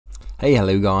Hey,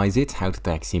 hello guys, it's How to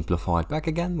Tech Simplified back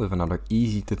again with another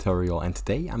easy tutorial, and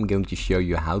today I'm going to show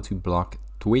you how to block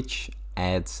Twitch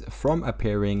ads from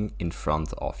appearing in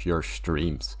front of your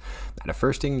streams. Now the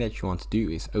first thing that you want to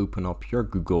do is open up your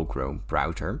Google Chrome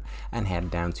browser and head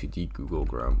down to the Google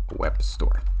Chrome Web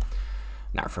Store.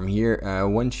 Now from here,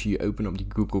 once you open up the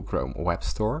Google Chrome Web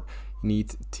Store, you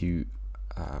need to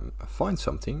find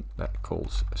something that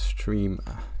calls Stream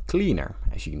Cleaner,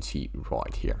 as you can see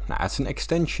right here. Now it's an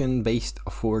extension based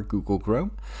for Google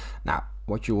Chrome. Now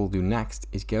what you will do next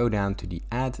is go down to the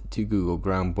Add to Google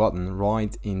Chrome button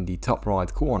right in the top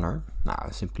right corner. Now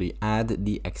simply add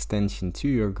the extension to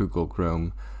your Google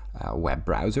Chrome web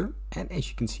browser, and as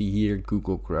you can see here,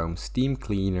 Google Chrome Stream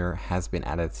Cleaner has been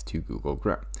added to Google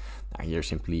Chrome. Now here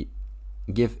simply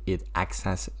give it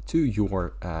access to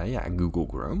your Google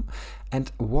Chrome,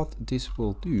 and what this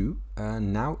will do,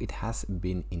 now it has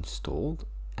been installed,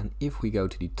 and if we go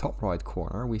to the top right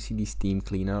corner we see the Stream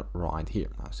Cleaner right here.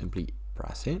 Now simply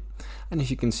press it, and as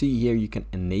you can see here you can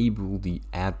enable the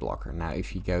ad blocker. Now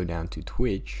if you go down to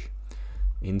Twitch,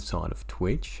 inside of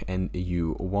Twitch, and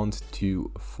you want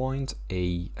to find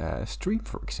a stream,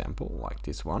 for example like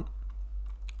this one,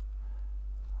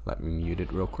 let me mute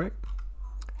it real quick.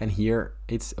 And here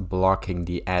it's blocking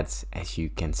the ads, as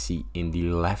you can see in the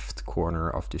left corner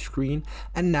of the screen.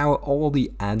 And now all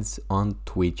the ads on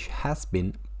Twitch has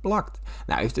been blocked.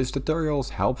 Now if this tutorial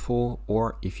is helpful,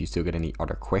 or if you still get any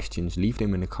other questions, leave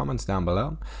them in the comments down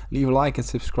below. Leave a like and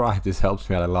subscribe, this helps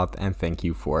me out a lot, and thank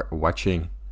you for watching.